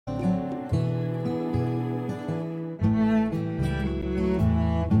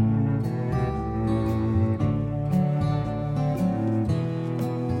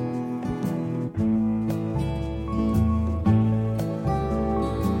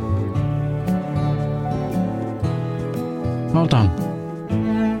Hold on.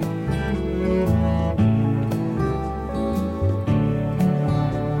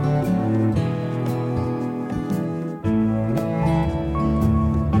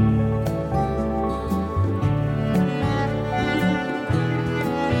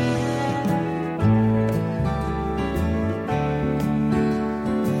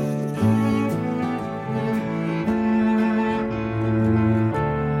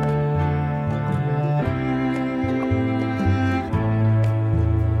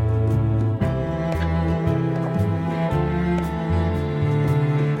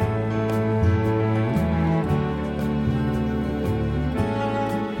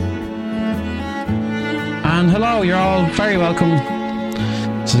 And hello, you're all very welcome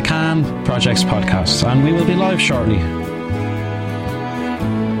to the Can Projects podcast, and we will be live shortly.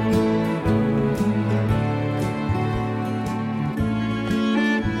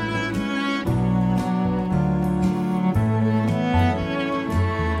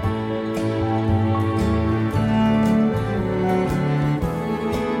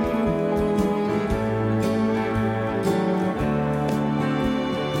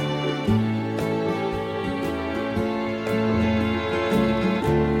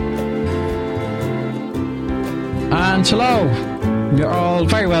 And hello, you're all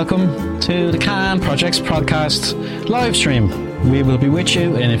very welcome to the Can Projects podcast live stream. We will be with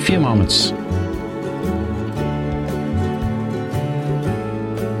you in a few moments.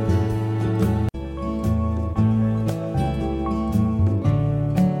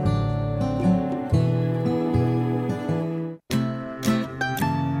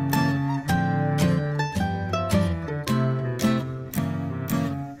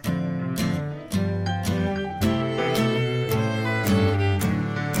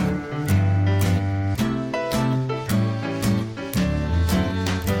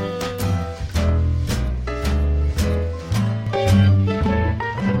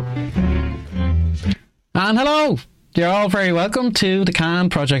 And hello, you're all very welcome to the Can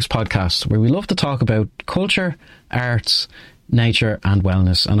Projects podcast, where we love to talk about culture, arts, nature and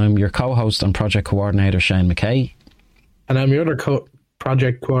wellness. And I'm your co-host and project coordinator, Shane McKay. And I'm your other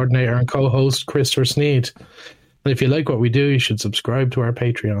project coordinator and co-host, Christopher Sneed. And if you like what we do, you should subscribe to our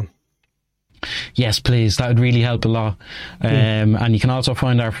Patreon. Yes, please. That would really help a lot. And you can also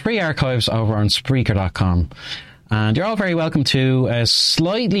find our free archives over on Spreaker.com. And you're all very welcome to a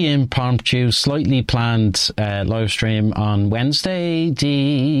slightly impromptu, slightly planned live stream on Wednesday.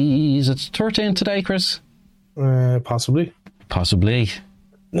 Is it 13 today, Chris? Possibly.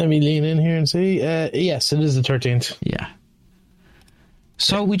 Let me lean in here and see. Yes, it is the 13th. Yeah.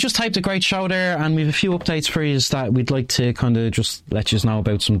 So we just typed a great show there, and we have a few updates for you that we'd like to kind of just let you know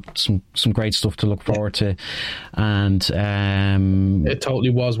about some great stuff to look forward to. And it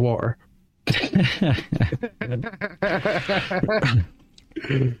totally was water.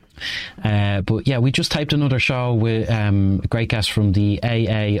 But yeah, we just typed another show with a great guest from the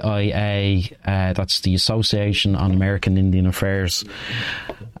AAIA, that's the Association on American Indian Affairs,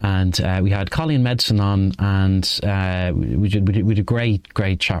 and we had Colleen Medicine on, and we did a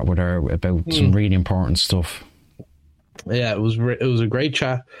great chat with her about some really important stuff. Yeah, it was a great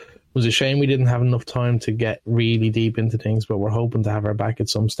chat. It was a shame we didn't have enough time to get really deep into things, but we're hoping to have her back at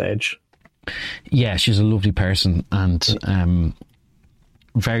some stage. Yeah, she's a lovely person, and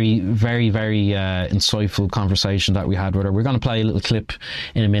very, very, very insightful conversation that we had with her. We're going to play a little clip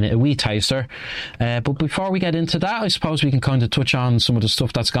in a minute, a wee taster. But before we get into that, I suppose we can kind of touch on some of the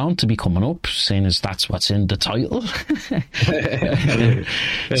stuff that's going to be coming up, seeing as that's what's in the title.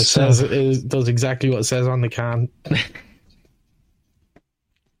 It does exactly what it says on the can.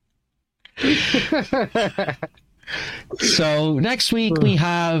 So next week we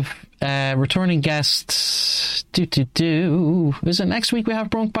have returning guests. Is it next week we have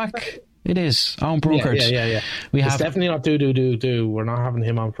Brunk back? It is. Owen Brunkert. Yeah. It's definitely not do. We're not having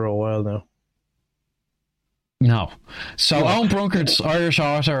him on for a while now. No. So Owen Brunkert's Irish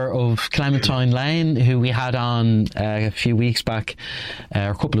author of Clementine Lane, who we had on a few weeks back, or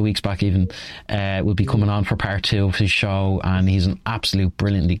a couple of weeks back even, will be coming on for part 2 of his show, and he's an absolute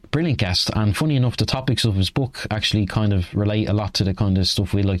brilliant guest. And funny enough, the topics of his book actually kind of relate a lot to the kind of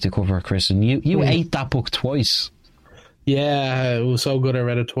stuff we like to cover, Chris. And you ate that book twice. Yeah, it was so good I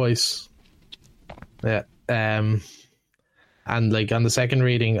read it twice. Yeah. And like on the second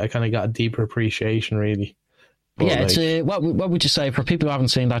reading, I kind of got a deeper appreciation, really. But yeah, it's a, what would you say for people who haven't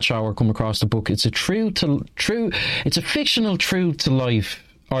seen that show or come across the book? It's a it's a fictional true to life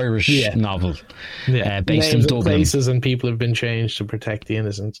Irish novel, based Names in of Dublin. Places and people have been changed to protect the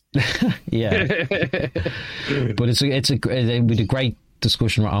innocent. Yeah, but it's a with a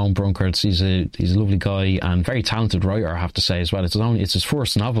discussion with Owen Brunkerts. He's a lovely guy and very talented writer, I have to say as well. It's his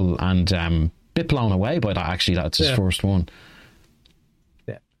first novel, and bit blown away by that, actually. That's his first one.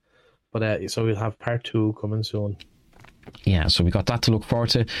 Yeah, but so we'll have part 2 coming soon. Yeah, so we got that to look forward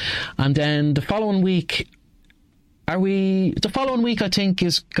to, and then the following week. The following week, I think,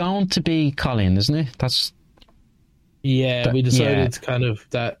 is going to be Colleen, isn't it? We decided kind of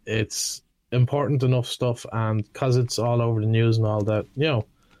that it's important enough stuff, and because it's all over the news and all that,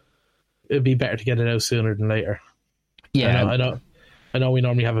 it'd be better to get it out sooner than later. Yeah, I know we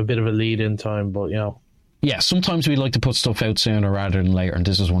normally have a bit of a lead in time, but yeah, sometimes we like to put stuff out sooner rather than later, and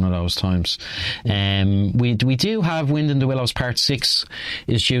this is one of those times. We do have Wind in the Willows Part 6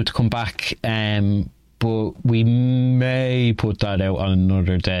 is due to come back, but we may put that out on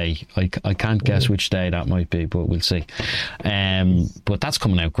another day. I can't guess which day that might be, but we'll see. But that's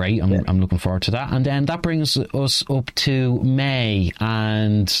coming out great. I'm looking forward to that. And then that brings us up to May,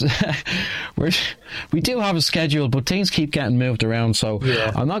 and we do have a schedule, but things keep getting moved around. So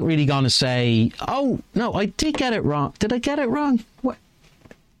I'm not really going to say, oh no, I did get it wrong. Did I get it wrong? What?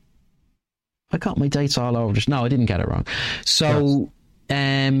 I got my dates all over. No, I didn't get it wrong. So.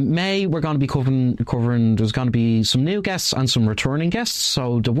 May, we're going to be covering, there's going to be some new guests and some returning guests.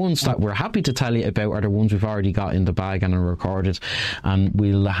 So the ones that we're happy to tell you about are the ones we've already got in the bag and are recorded. And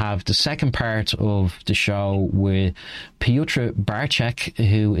we'll have the second part of the show with Piotr Barczek,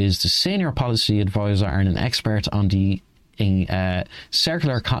 who is the Senior Policy Advisor and an expert on the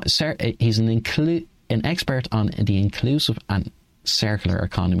circular... he's an expert on the inclusive and circular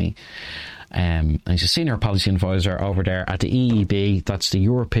economy. And he's a Senior Policy Advisor over there at the EEB. That's the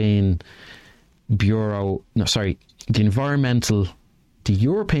European Bureau. No, sorry, the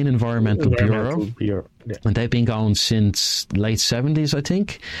European Environmental Bureau. Yeah. And they've been going since late 70s, I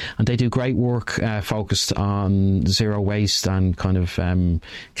think. And they do great work focused on zero waste and kind of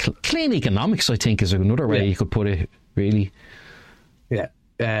clean economics, I think, is another way you could put it, really. Yeah,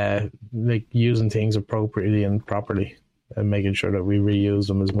 like using things appropriately and properly. And making sure that we reuse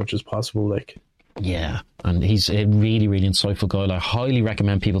them as much as possible, Yeah, and he's a really, really insightful guy. I highly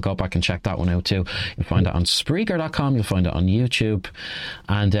recommend people go back and check that one out too. You'll find it on Spreaker.com, you'll find it on YouTube,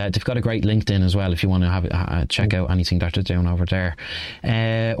 and they've got a great LinkedIn as well if you want to have check out anything that they're doing over there.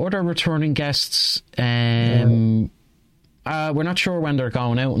 Other returning guests, we're not sure when they're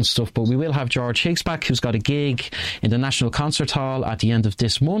going out and stuff, but we will have George Higgs back, who's got a gig in the National Concert Hall at the end of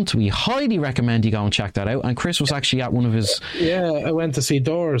this month. We highly recommend you go and check that out. And Chris was actually at one of his... Yeah, I went to see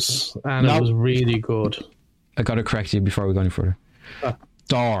Doors, and it was really good. I got to correct you before we go any further.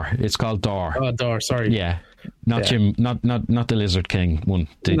 Door. It's called Door. Oh, Door, sorry. Yeah. Not Jim, not the Lizard King one,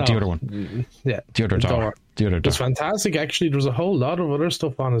 the other one. Yeah. The other Door. The other Door. It's fantastic, actually. There was a whole lot of other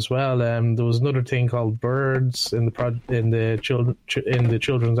stuff on as well. There was another thing called Birds in the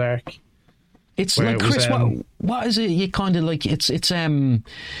Children's Ark. It's like, Chris, what is it? You kind of like, it's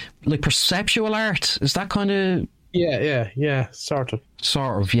like perceptual art. Is that kind of... Yeah, sort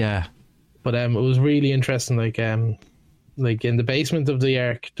of, yeah. But it was really interesting. Like in the basement of the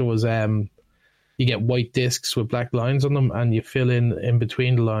Ark, there was you get white discs with black lines on them, and you fill in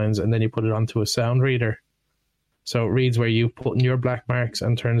between the lines, and then you put it onto a sound reader. So it reads where you put in your black marks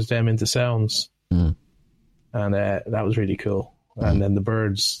and turns them into sounds. And that was really cool. And then the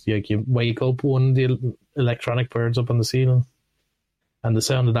birds, you wake up one of the electronic birds up on the ceiling, and the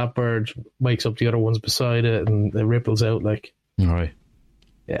sound of that bird wakes up the other ones beside it, and it ripples out like. Right.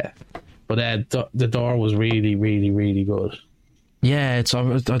 Yeah. But the Door was really, really, really good. Yeah, I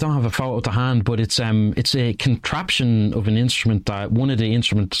don't have a photo to hand, but it's a contraption of an instrument that one of the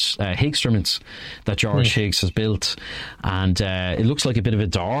instruments, Higgs that George Higgs has built, and it looks like a bit of a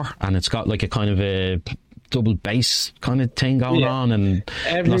door, and it's got like a kind of a double bass kind of thing going on, and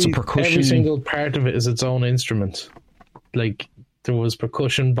lots of percussion. Every single part of it is its own instrument. Like there was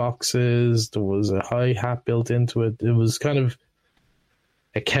percussion boxes, there was a hi-hat built into it. It was kind of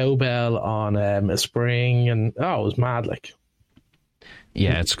a cowbell on a spring, and it was mad, like.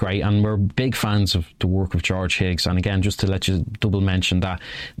 Yeah, it's great, and we're big fans of the work of George Higgs. And again, just to let you double mention that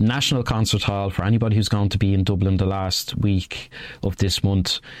National Concert Hall, for anybody who's going to be in Dublin the last week of this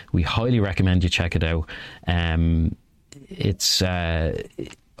month, we highly recommend you check it out. It's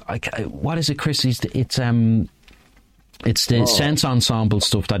what is it, Chris? It's the Sense Ensemble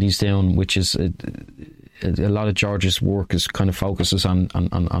stuff that he's doing, which is a lot of George's work is kind of focuses on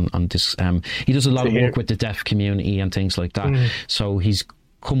this. He does a lot of work with the deaf community and things like that. So he's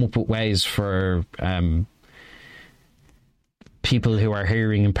come up with ways for people who are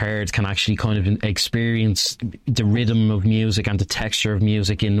hearing impaired can actually kind of experience the rhythm of music and the texture of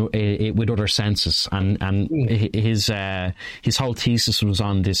music with other senses. And his whole thesis was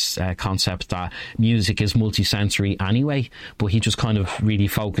on this concept that music is multisensory anyway, but he just kind of really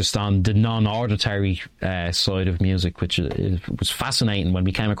focused on the non-auditory side of music, which was fascinating. When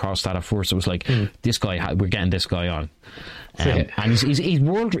we came across that at first, it was like, this guy, we're getting this guy on. And his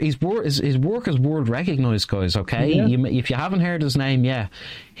work is world recognised, guys. Okay, if you haven't heard his name, you're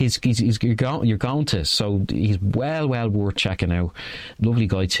going to. So he's well worth checking out. Lovely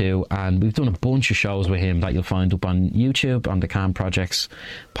guy too, and we've done a bunch of shows with him that you'll find up on YouTube, on the Calm Projects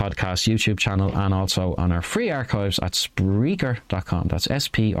podcast YouTube channel, and also on our free archives at Spreaker.com. That's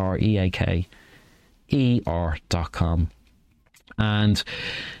SPREAKER.com. And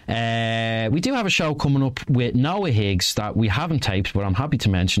we do have a show coming up with Noah Higgs that we haven't taped, but I'm happy to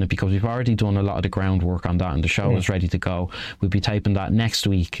mention it because we've already done a lot of the groundwork on that and the show is ready to go. We'll be taping that next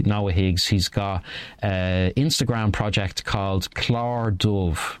week. Noah Higgs, he's got an Instagram project called Clár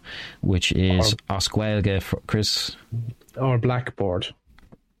Dubh, which is Oscuelga for Chris. Or Blackboard.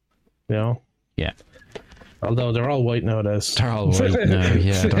 You know? Yeah. Although they're all white nowadays. They're all white now,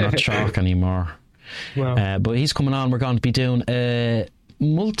 yeah. They're not chalk anymore. Well, but he's coming on. We're going to be doing a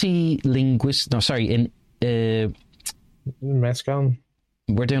Mascon.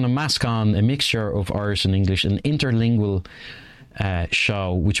 We're doing a Mascon, a mixture of Irish and English, an interlingual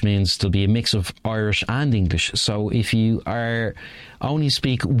show, which means there'll be a mix of Irish and English. So if you are only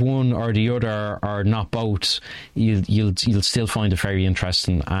speak one or the other or not both, you'll still find it very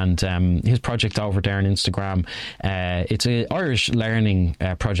interesting. And his project over there on Instagram, it's an Irish learning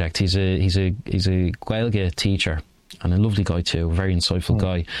project. He's a Gaeilge teacher and a lovely guy too, a very insightful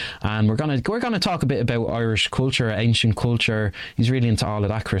guy. And we're gonna talk a bit about Irish culture, ancient culture. He's really into all of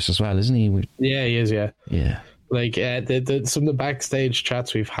that, Chris, as well, isn't he? Yeah, he is. Yeah. Like some of the backstage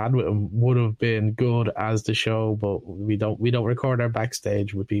chats we've had with him would have been good as the show, but we don't record our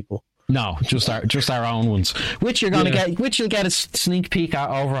backstage with people. No, just our own ones, which you'll get a sneak peek at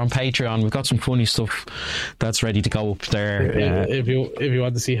over on Patreon. We've got some funny stuff that's ready to go up there. If you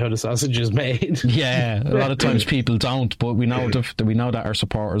want to see how the sausage is made. Yeah, a lot of times people don't, but we know that our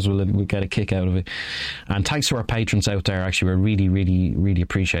supporters will get a kick out of it. And thanks to our patrons out there. Actually, we really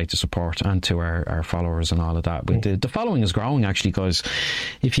appreciate the support, and to our followers and all of that. But the following is growing, actually, guys.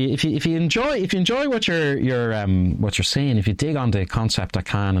 If you enjoy what you're seeing, if you dig on the concept that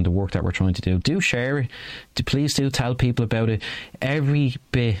can and the work that we're trying to do share it. Please do tell people about it. Every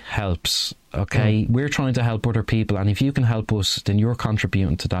bit helps. Okay, we're trying to help other people, and if you can help us, then you're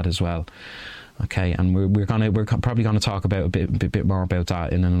contributing to that as well. Okay, and we're probably gonna talk about a bit more about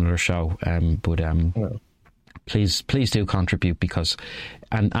that in another show. Please do contribute, because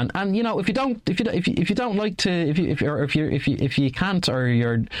and you know, if you don't like to, if you can't, or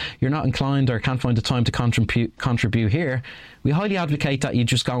you're not inclined or can't find the time to contribute here, we highly advocate that you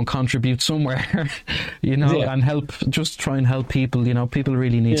just go and contribute somewhere, you know, and help. Just try and help people. You know, people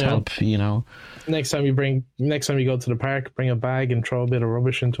really need help. You know, next time you go to the park, bring a bag and throw a bit of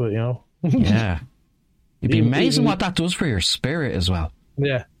rubbish into it. You know, yeah, you'd be amazing what that does for your spirit as well.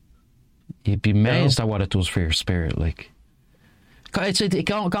 Yeah. You'd be amazed at what it does for your spirit. Like, it's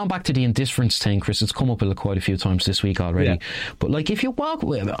going back to the indifference thing, Chris. It's come up quite a few times this week already. Yeah. But like, if you walk,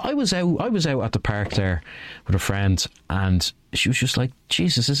 I was out at the park there with a friend, and she was just like,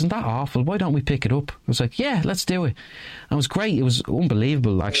 "Jesus, isn't that awful? Why don't we pick it up?" I was like, "Yeah, let's do it." And it was great. It was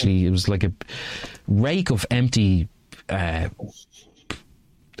unbelievable. Actually, it was like a rake of empty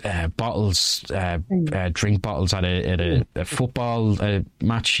bottles, drink bottles at a football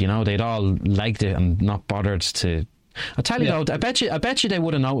match. You know, they'd all legged it and not bothered to. I tell you though, I bet you they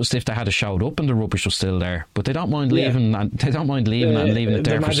would have noticed if they had showed up and the rubbish was still there. But they don't mind leaving, and they don't mind leaving and leaving it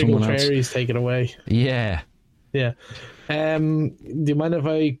there for someone else. Fairies take it away. Yeah. Do you mind if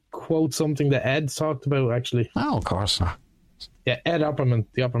I quote something that Ed talked about? Actually, of course not. Yeah, Ed Opperman,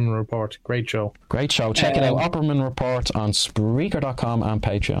 the Opperman Report. Great show. Check it out. Opperman Report on Spreaker.com and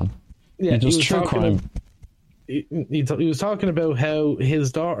Patreon. Yeah, he does true crime. He was talking about how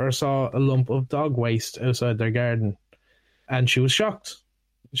his daughter saw a lump of dog waste outside their garden, and she was shocked.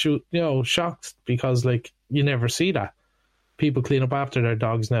 She was, shocked because, like, you never see that. People clean up after their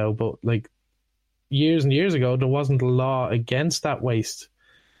dogs now, but, like, years and years ago, there wasn't a law against that waste.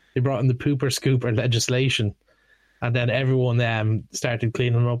 They brought in the pooper scooper legislation. And then everyone started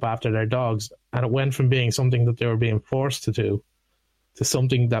cleaning up after their dogs. And it went from being something that they were being forced to do to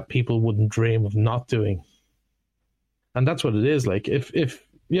something that people wouldn't dream of not doing. And that's what it is. Like, if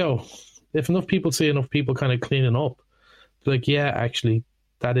enough people see enough people kind of cleaning up, they're like, yeah, actually,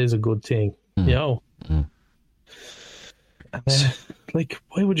 that is a good thing. Like,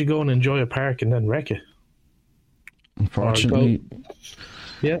 why would you go and enjoy a park and then wreck it? Unfortunately,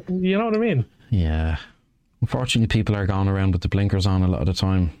 yeah, you know what I mean? yeah. Unfortunately, people are going around with the blinkers on a lot of the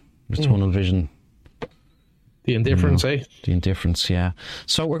time. There's tunnel vision. The indifference, eh? The indifference, yeah.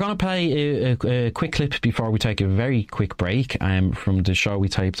 So we're going to play a quick clip before we take a very quick break from the show we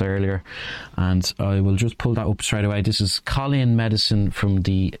taped earlier. And I will just pull that up straight away. This is Colleen Medicine from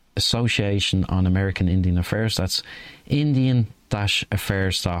the Association on American Indian Affairs. That's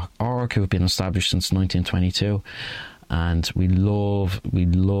Indian-affairs.org, who have been established since 1922. And we love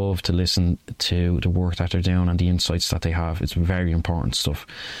to listen to the work that they're doing and the insights that they have. It's very important stuff.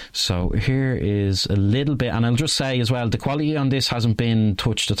 So here is a little bit, and I'll just say as well, the quality on this hasn't been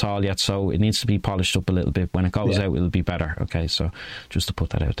touched at all yet, so it needs to be polished up a little bit. When it goes out, it'll be better. Okay, so just to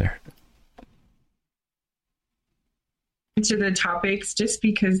put that out there. To the topics, just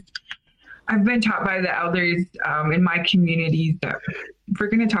because I've been taught by the elders in my community that if we're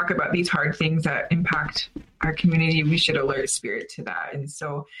going to talk about these hard things that impact our community, we should alert spirit to that. And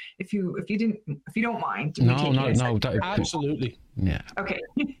so, if you don't mind, no, absolutely, yeah, okay.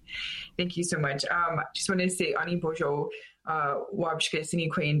 Thank you so much. Just want to say, Ani Bojo, Wabshke Sini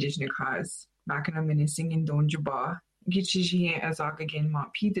Kwe Indigenous Cause, Makana Minising in Donjaba, Gichiji Azagagan Ma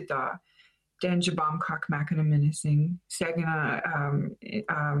Pidada. Danjabam Kak Makana Minising, Sagana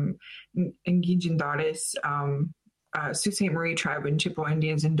Ngijindaris, Sault Ste. Marie tribe and Chippewa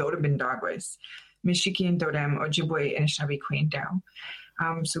Indians and Dodabindagwas, Mishiki and Dodam, Ojibwe, and Anishinaabe Queen Dow.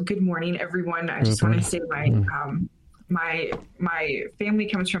 So good morning, everyone. I just want to say my family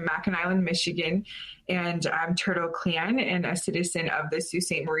comes from Mackinac Island, Michigan, and I'm Turtle Clan and a citizen of the Sault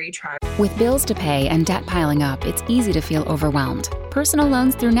Ste. Marie tribe. With bills to pay and debt piling up, it's easy to feel overwhelmed. Personal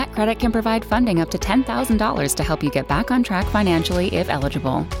loans through NetCredit can provide funding up to $10,000 to help you get back on track financially if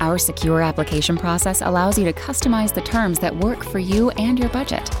eligible. Our secure application process allows you to customize the terms that work for you and your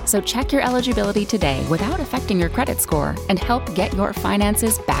budget. So check your eligibility today without affecting your credit score and help get your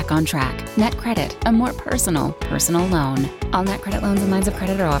finances back on track. NetCredit, a more personal loan. All NetCredit loans and lines of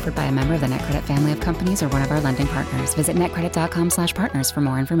credit are offered by a member of the NetCredit family of companies or one of our lending partners. Visit netcredit.com/partners for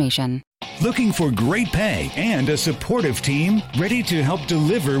more information. Looking for great pay and a supportive team ready to help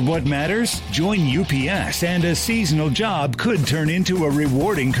deliver what matters? Join UPS and a seasonal job could turn into a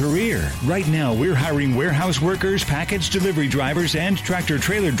rewarding career. Right now, we're hiring warehouse workers, package delivery drivers, and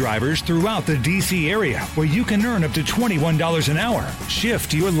tractor-trailer drivers throughout the D.C. area, where you can earn up to $21 an hour.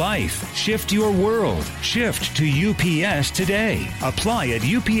 Shift your life. Shift your world. Shift to UPS today. Apply at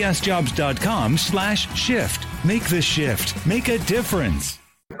upsjobs.com/shift. Make the shift. Make a difference.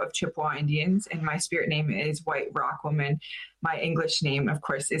 Of Chippewa Indians, and my spirit name is White Rock Woman. My English name, of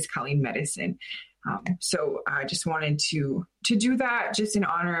course, is Colleen Medicine. So I just wanted to do that just in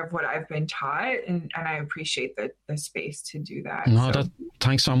honor of what I've been taught, and I appreciate the space to do that. No,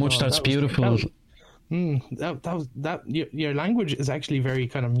 thanks so much. That's beautiful. Your language is actually very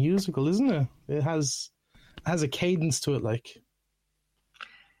kind of musical, isn't it? It has a cadence to it, like.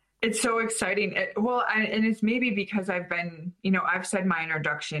 It's so exciting. And it's maybe because I've been, I've said my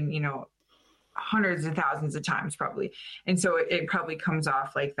introduction, hundreds of thousands of times probably. And so it probably comes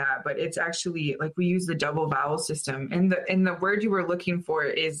off like that, but it's actually like we use the double vowel system. And the word you were looking for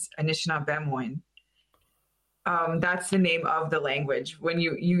is Anishinaabe. That's the name of the language. When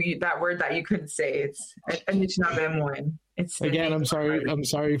you that word that you couldn't say, it's Anishinaabe. It's again. I'm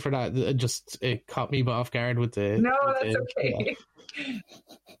sorry for that. It caught me off guard with the. No, that's okay.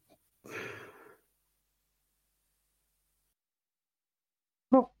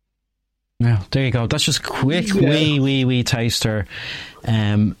 Yeah. Yeah, there you go. That's just quick, wee taster.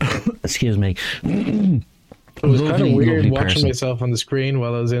 Excuse me. It was kind of weird watching myself on the screen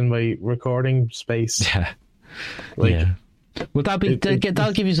while I was in my recording space. Yeah. Well,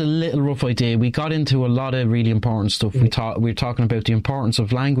 that'll give you a little rough idea. We got into a lot of really important stuff. We were talking about the importance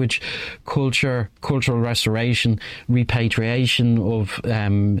of language, culture, cultural restoration, repatriation of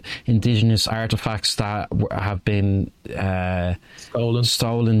indigenous artifacts that have been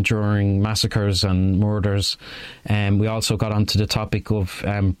stolen during massacres and murders. We also got onto the topic of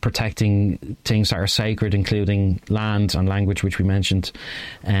protecting things that are sacred, including land and language, which we mentioned,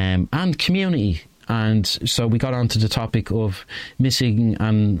 and community. And so we got onto the topic of missing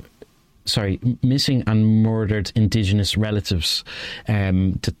and murdered Indigenous relatives.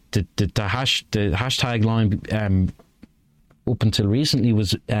 The hashtag line up until recently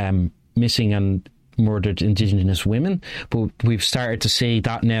was missing and murdered Indigenous women, but we've started to see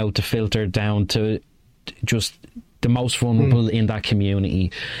that now to filter down to just the most vulnerable in that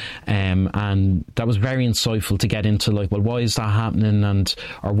community, and that was very insightful to get into, like, well, why is that happening, and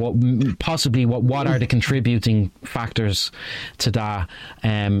or what are the contributing factors to that.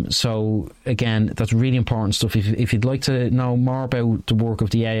 So again, that's really important stuff. If you'd like to know more about the work of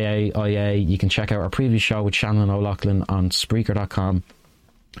the AAIA, you can check out our previous show with Shannon O'Loughlin on Spreaker.com.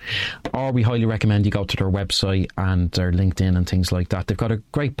 Or we highly recommend you go to their website and their LinkedIn and things like that. They've got a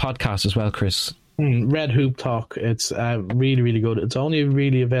great podcast as well, Chris. Red Hoop Talk. It's really, really good. It's only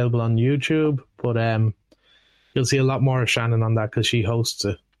really available on YouTube, but you'll see a lot more of Shannon on that because she hosts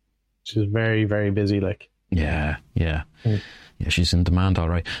it. She's very, very busy. Yeah, she's in demand, all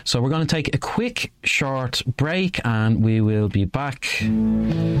right. So we're going to take a quick, short break, and we will be back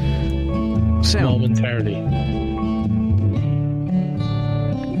soon. Momentarily.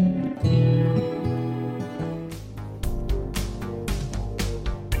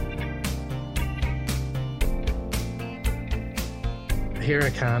 Here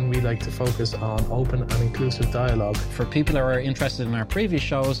at Can, we like to focus on open and inclusive dialogue. For people who are interested in our previous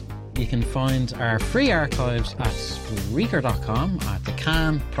shows, you can find our free archives at Spreaker.com, at the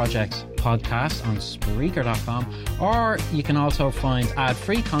Can Project podcast on Spreaker.com, or you can also find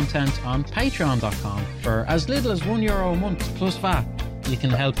ad-free content on Patreon.com. For as little as €1 a month plus VAT, you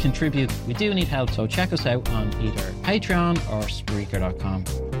can help contribute. We do need help, so check us out on either Patreon or Spreaker.com.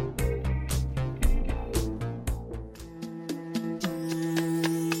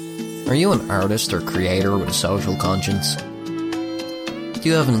 Are you an artist or creator with a social conscience? Do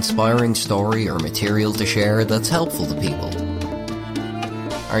you have an inspiring story or material to share that's helpful to people?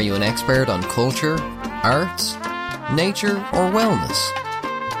 Are you an expert on culture, arts, nature, or wellness?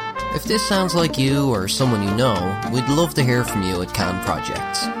 If this sounds like you or someone you know, we'd love to hear from you at Can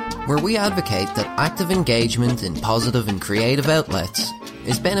Projects, where we advocate that active engagement in positive and creative outlets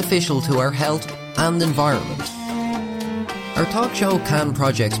is beneficial to our health and environment. Our talk show Can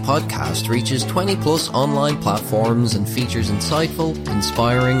Projects podcast reaches 20 plus online platforms and features insightful,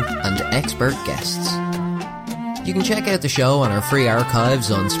 inspiring, and expert guests. You can check out the show on our free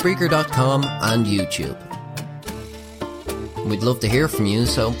archives on Spreaker.com and YouTube. We'd love to hear from you,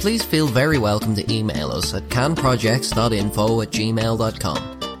 so please feel very welcome to email us at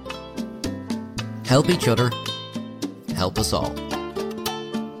canprojects.info@gmail.com. Help each other, help us all.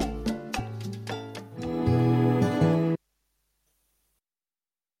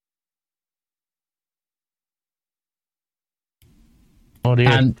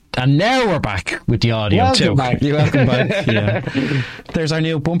 And now we're back with the audio. Welcome back. You're welcome back. Yeah. There's our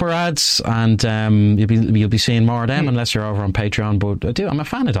new bumper ads, and you'll be seeing more of them unless you're over on Patreon. But I'm a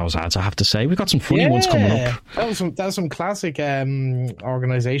fan of those ads, I have to say. We've got some funny ones coming up. That was some classic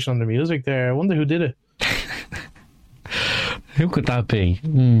organisation on the music there. I wonder who did it. Who could that be?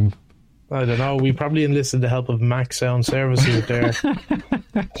 I don't know. We probably enlisted the help of Mac Sound Services there.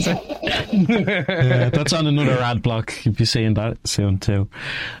 Yeah, that's on another ad block. You'll be seeing that soon too.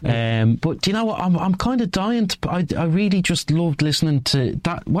 But do you know what? I'm kind of dying to. I really just loved listening to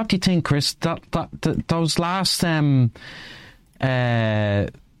that. What do you think, Chris? Those last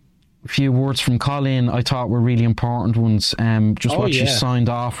few words from Colin, I thought were really important ones. You signed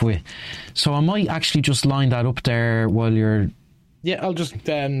off with. So I might actually just line that up there while you're. Yeah, I'll just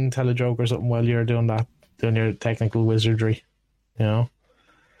tell a joke or something while you're doing that, doing your technical wizardry, you know.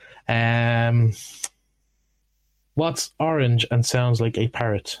 What's orange and sounds like a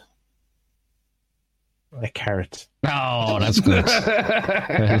parrot? A carrot. Oh, that's good.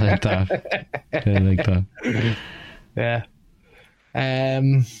 I like that. Yeah.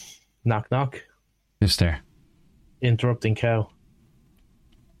 Knock knock. Who's there? Interrupting cow.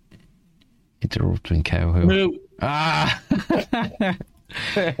 Interrupting cow. Who? Moo. Ah!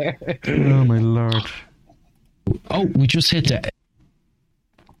 Oh my lord! Oh, we just hit that.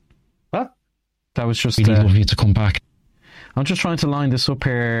 What? That was just really lovely to come back. I'm just trying to line this up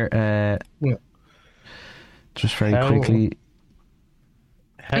here. Just very quickly.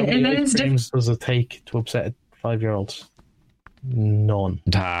 How many ice creams does it take to upset 5-year-olds? None.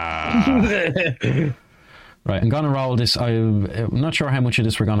 Right, I'm going to roll this. I'm not sure how much of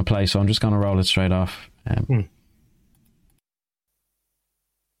this we're going to play, so I'm just going to roll it straight off.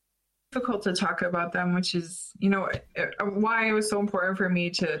 Difficult to talk about them, which is, why it was so important for me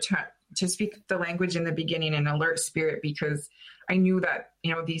to speak the language in the beginning and alert spirit, because I knew that,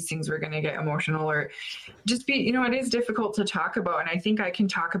 these things were going to get emotional or just be, it is difficult to talk about. And I think I can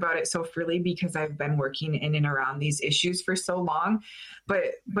talk about it so freely because I've been working in and around these issues for so long. But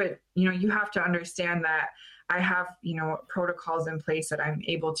you have to understand that I have, protocols in place that I'm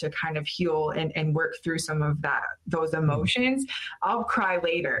able to kind of heal and work through some of those emotions, I'll cry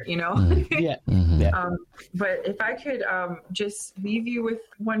later, Yeah. Yeah. But if I could just leave you with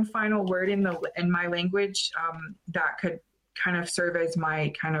one final word in my language that could kind of serve as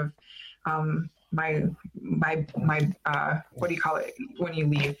my kind of my what do you call it when you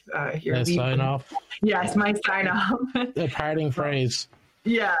leave your sign off? Yes, my sign off. A parting phrase.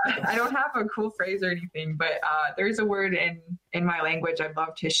 Yeah, I don't have a cool phrase or anything, but there's a word in my language I'd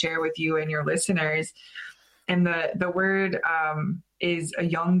love to share with you and your listeners. And the word is a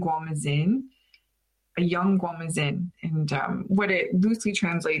young guamazin. And what it loosely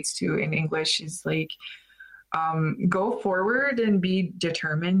translates to in English is like, go forward and be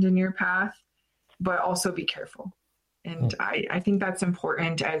determined in your path, but also be careful. And I think that's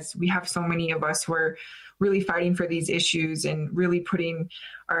important, as we have so many of us who are really fighting for these issues and really putting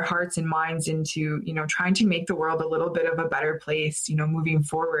our hearts and minds into, trying to make the world a little bit of a better place, moving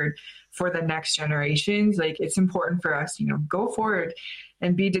forward for the next generations. Like, it's important for us, go forward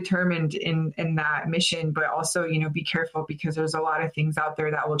and be determined in that mission, but also, be careful, because there's a lot of things out there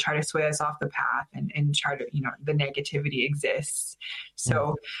that will try to sway us off the path and try to, the negativity exists.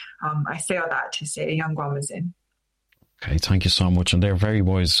 So I say all that to say young guamazin. Okay, thank you so much. And they're very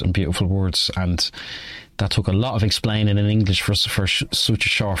wise and beautiful words. And that took a lot of explaining in English for such a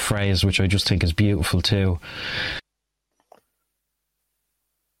short phrase, which I just think is beautiful too.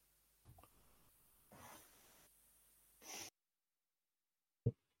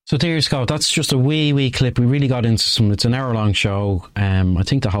 So there you go. That's just a wee clip. We really got into it's an hour-long show. I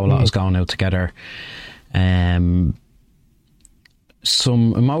think the whole lot has gone out together. Some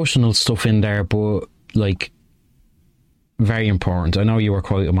emotional stuff in there, but like, very important. I know you were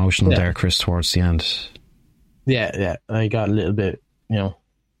quite emotional there, Chris, towards the end. Yeah. I got a little bit,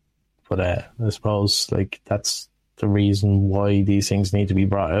 but I suppose like that's the reason why these things need to be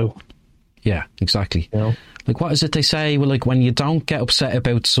brought out. Yeah, exactly. Like, what is it they say? Well, like, when you don't get upset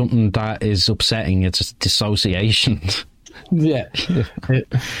about something that is upsetting, it's dissociation. Yeah.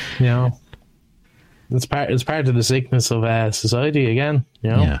 It's part of the sickness of society again.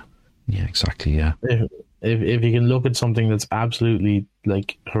 Yeah, exactly. Yeah. If you can look at something that's absolutely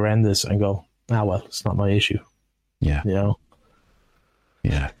like horrendous and go, well, it's not my issue. Yeah.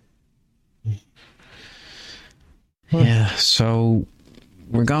 Yeah. Yeah. So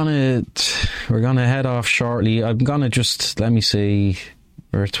we're gonna head off shortly. I'm gonna just, let me see,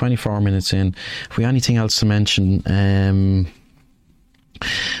 we're 24 minutes in. If we have anything else to mention,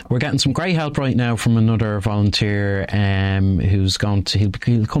 we're getting some great help right now from another volunteer who's going to he'll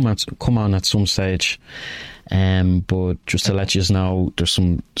come on at some stage, but just to let you know, there's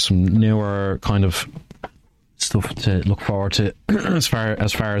some newer kind of stuff to look forward to as far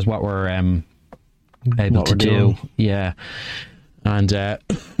as what we're able to do. Yeah. And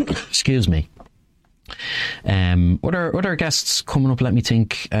excuse me, other guests coming up, let me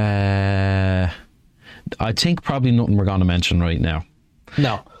think. I think probably nothing we're going to mention right now.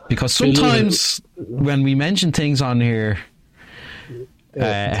 No, because sometimes when we mention things on here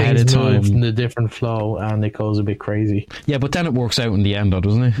ahead of time, in the different flow, and it goes a bit crazy. Yeah, but then it works out in the end, though,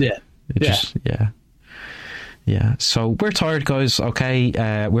 doesn't it? Yeah. Yeah. So we're tired, guys.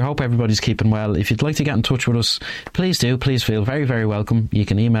 Okay. We hope everybody's keeping well. If you'd like to get in touch with us, please do. Please feel very, very welcome. You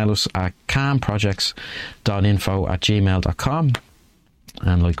can email us at calmprojects.info@gmail.com.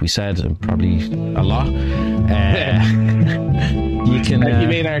 And like we said, probably a lot. You can. You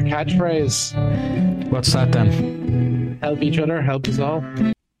mean our catchphrase? What's that then? Help each other, help us all.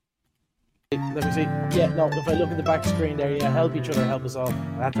 Let me see. Yeah, no, if I look at the back screen there, help each other, help us all.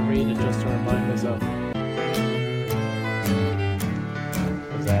 I have to read it just to remind myself.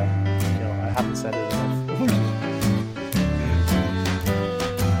 Because, I haven't said it enough.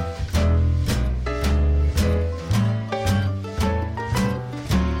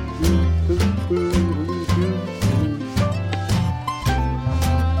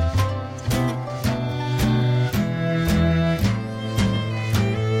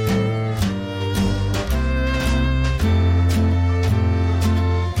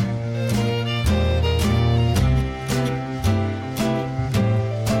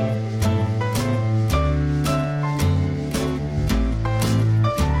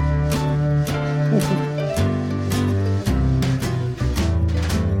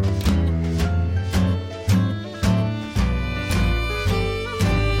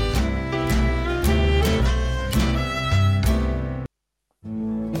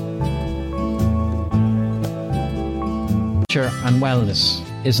 And Wellness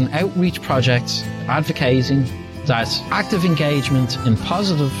is an outreach project advocating that active engagement in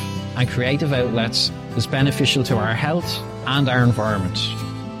positive and creative outlets is beneficial to our health and our environment.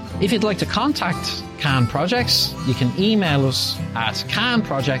 If you'd like to contact Can Projects, you can email us at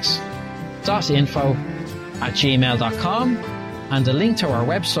canprojects.info@gmail.com, and the link to our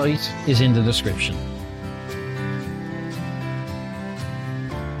website is in the description.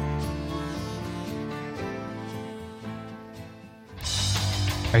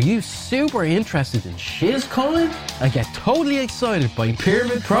 Are you super interested in Shizcoin and get totally excited by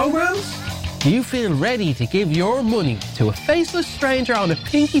pyramid programs? Do you feel ready to give your money to a faceless stranger on a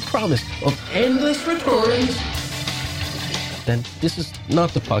pinky promise of endless returns? Then this is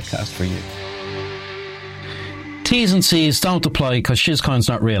not the podcast for you. T's and C's don't apply because Shizcoin's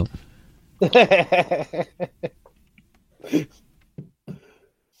not real.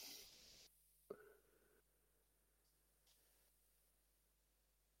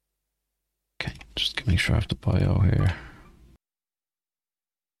 Okay, just make sure I have the bio here.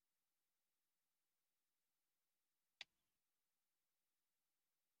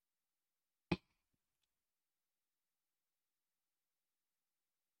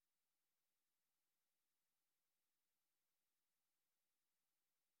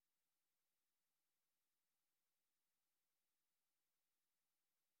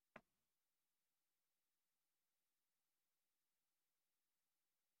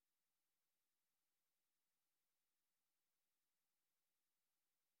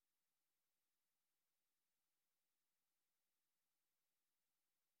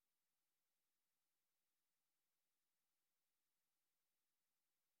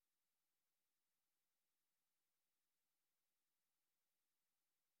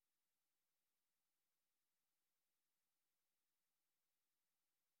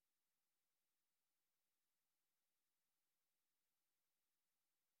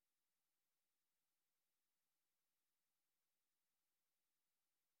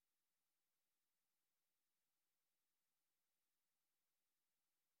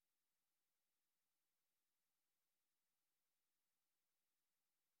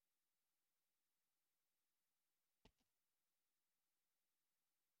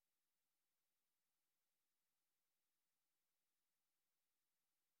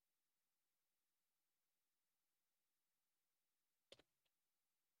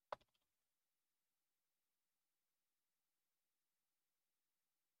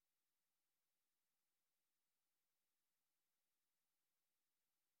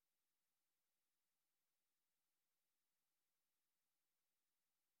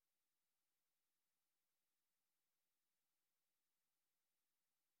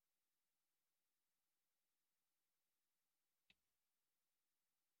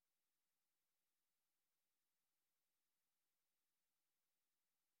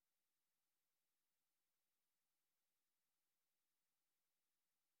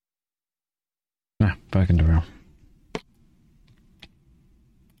 Back in the room.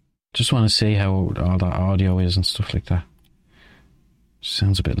 Just want to see how all that audio is and stuff like that.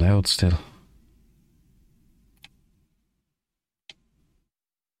 Sounds a bit loud still.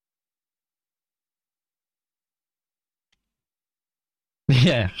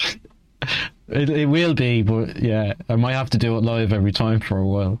 Yeah. It will be, but yeah, I might have to do it live every time for a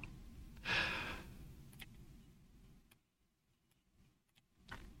while.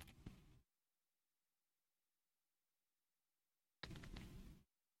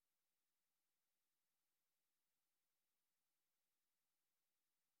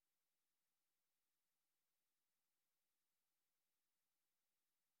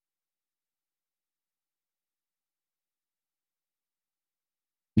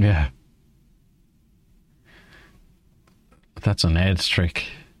 Yeah. That's an Ed's trick.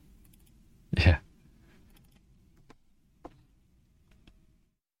 Yeah.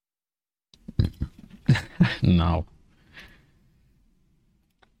 No.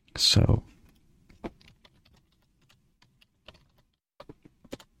 So.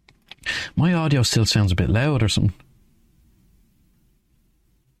 My audio still sounds a bit loud or something.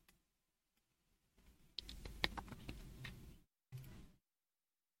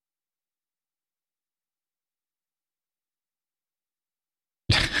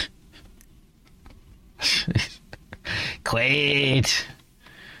 Quit.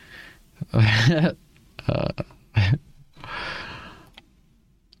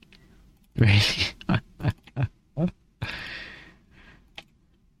 Really?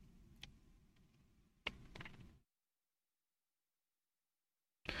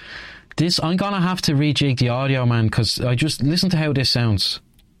 I'm gonna have to rejig the audio, man, because I just listen to how this sounds.